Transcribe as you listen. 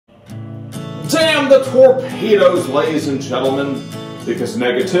Damn the torpedoes, ladies and gentlemen, because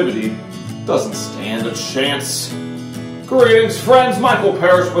negativity doesn't stand a chance. Greetings, friends. Michael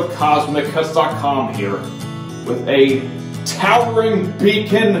Parrish with CosmicCuts.com here, with a towering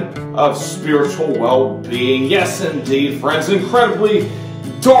beacon of spiritual well-being. Yes, indeed, friends. Incredibly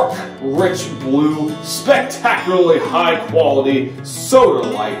dark, rich blue, spectacularly high-quality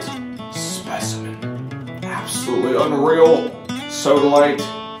Sodalite specimen. Absolutely unreal Sodalite.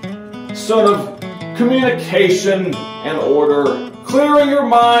 Stone of communication and order, clearing your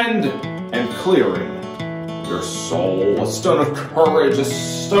mind and clearing your soul. A stone of courage, a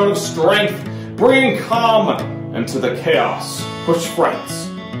stone of strength, bringing calm into the chaos, which, friends,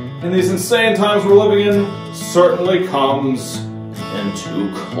 in these insane times we're living in, certainly comes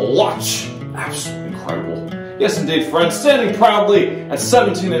into clutch. Absolutely incredible. Yes, indeed, friends, standing proudly at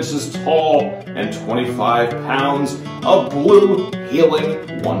 17 inches tall and 25 pounds of blue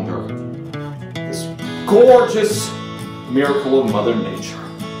healing wonder. This gorgeous miracle of Mother Nature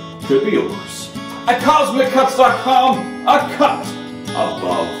could be yours at CosmicCuts.com, a cut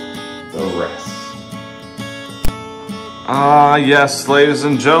above the rest. Ah, yes, ladies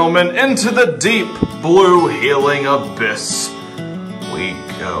and gentlemen, into the deep blue healing abyss we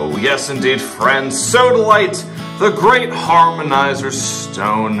go. Yes, indeed, friends, Sodalite, the great harmonizer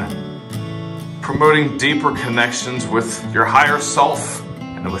stone, promoting deeper connections with your higher self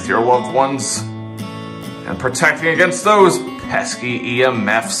and with your loved ones, and protecting against those pesky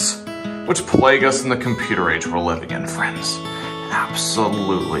EMFs which plague us in the computer age we're living in, friends.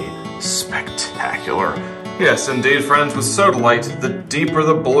 Absolutely spectacular. Yes, indeed, friends, with Sodalite, the deeper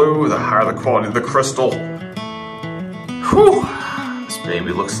the blue, the higher the quality of the crystal. Whew, this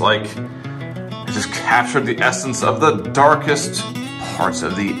baby looks like it just captured the essence of the darkest parts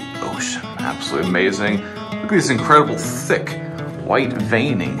of the ocean. Absolutely amazing. Look at these incredible thick white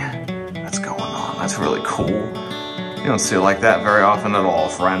veining that's going on. That's really cool. You don't see it like that very often at all,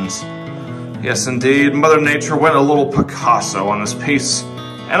 friends. Yes, indeed, Mother Nature went a little Picasso on this piece,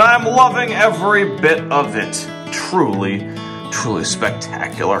 and I'm loving every bit of it. Truly, truly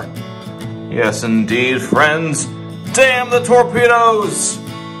spectacular. Yes, indeed, friends. Damn the torpedoes!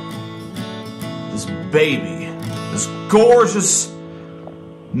 This baby, this gorgeous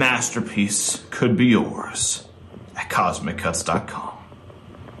masterpiece could be yours at CosmicCuts.com.